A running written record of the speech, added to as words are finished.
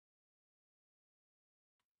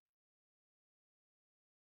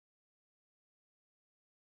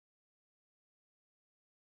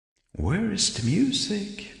Where is the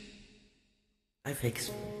music? I fix.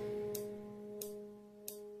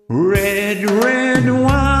 Red, red wine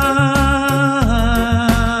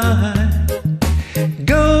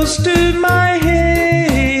goes to my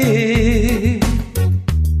head,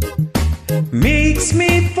 makes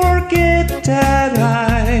me forget that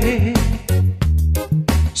I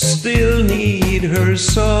still need her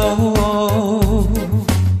so.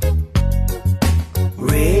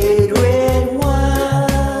 Red, red wine,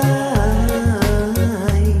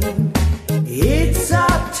 it's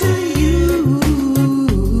up to you.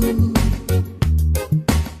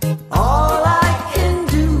 All I can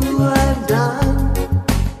do, I've done.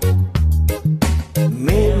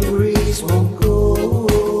 Memories won't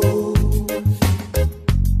go.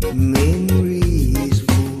 Memories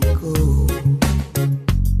won't go.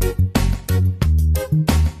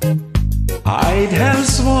 I'd have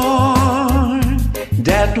sworn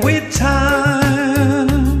that with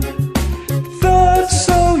time, thought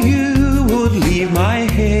so you would leave my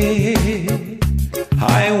head.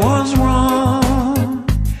 I was wrong,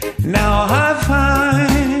 now I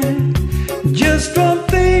find just one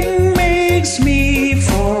thing makes me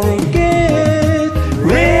forget.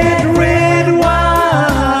 Red, red wine,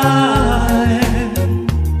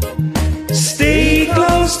 stay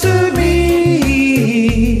close to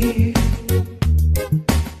me.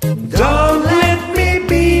 Don't let me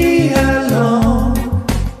be alone.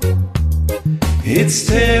 It's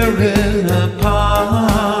tearing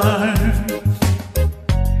apart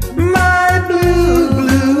my blue,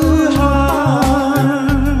 blue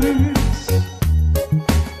heart.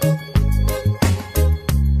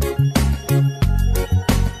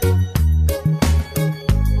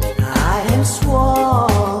 I have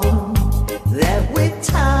sworn that with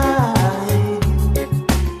time,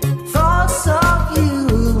 thoughts of you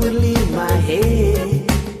would leave my head.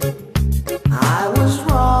 I was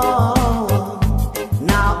wrong,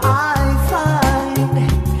 now I find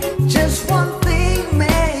just one thing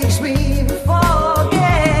makes me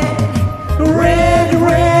forget. Red,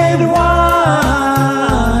 red wine,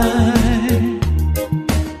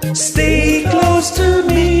 stay close to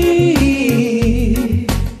me.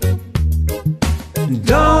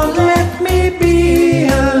 Don't let me be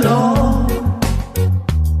alone.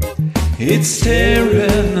 It's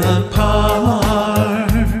tearing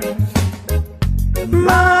apart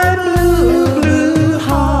my blue, blue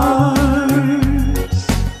hearts.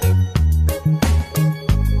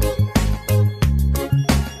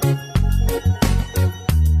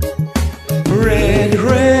 Red,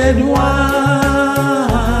 red wine,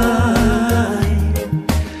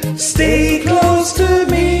 stay close to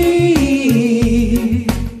me.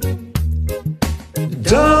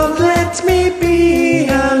 Don't let me be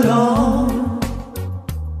alone.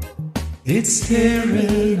 It's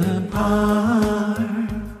tearing apart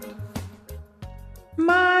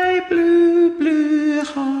my blue, blue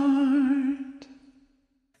heart.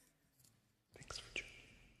 Thanks for joining.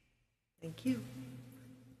 Thank you.